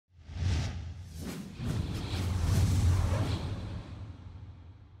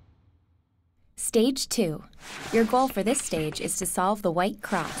Stage 2. Your goal for this stage is to solve the white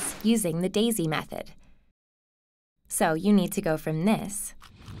cross using the daisy method. So you need to go from this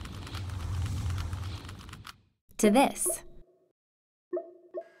to this.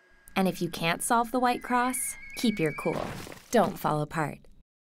 And if you can't solve the white cross, keep your cool. Don't fall apart.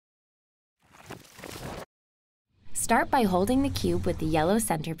 Start by holding the cube with the yellow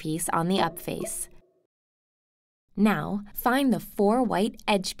centerpiece on the up face. Now, find the 4 white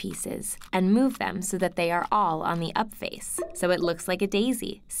edge pieces and move them so that they are all on the up face, so it looks like a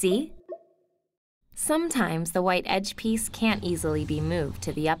daisy, see? Sometimes the white edge piece can't easily be moved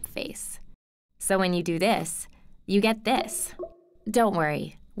to the up face. So when you do this, you get this. Don't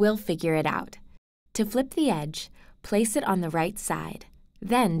worry, we'll figure it out. To flip the edge, place it on the right side,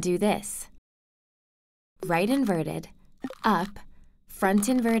 then do this. Right inverted, up, front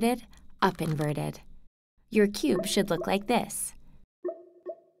inverted, up inverted. Your cube should look like this.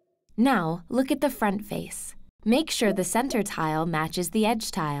 Now, look at the front face. Make sure the center tile matches the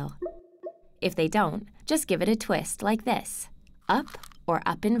edge tile. If they don't, just give it a twist like this, up or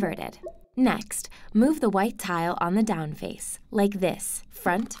up inverted. Next, move the white tile on the down face, like this,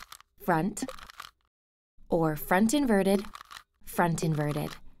 front, front, or front inverted, front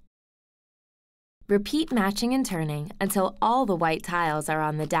inverted. Repeat matching and turning until all the white tiles are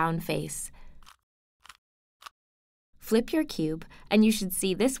on the down face. Flip your cube, and you should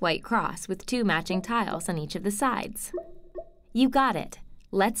see this white cross with 2 matching tiles on each of the sides. You got it.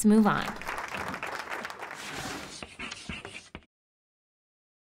 Let's move on.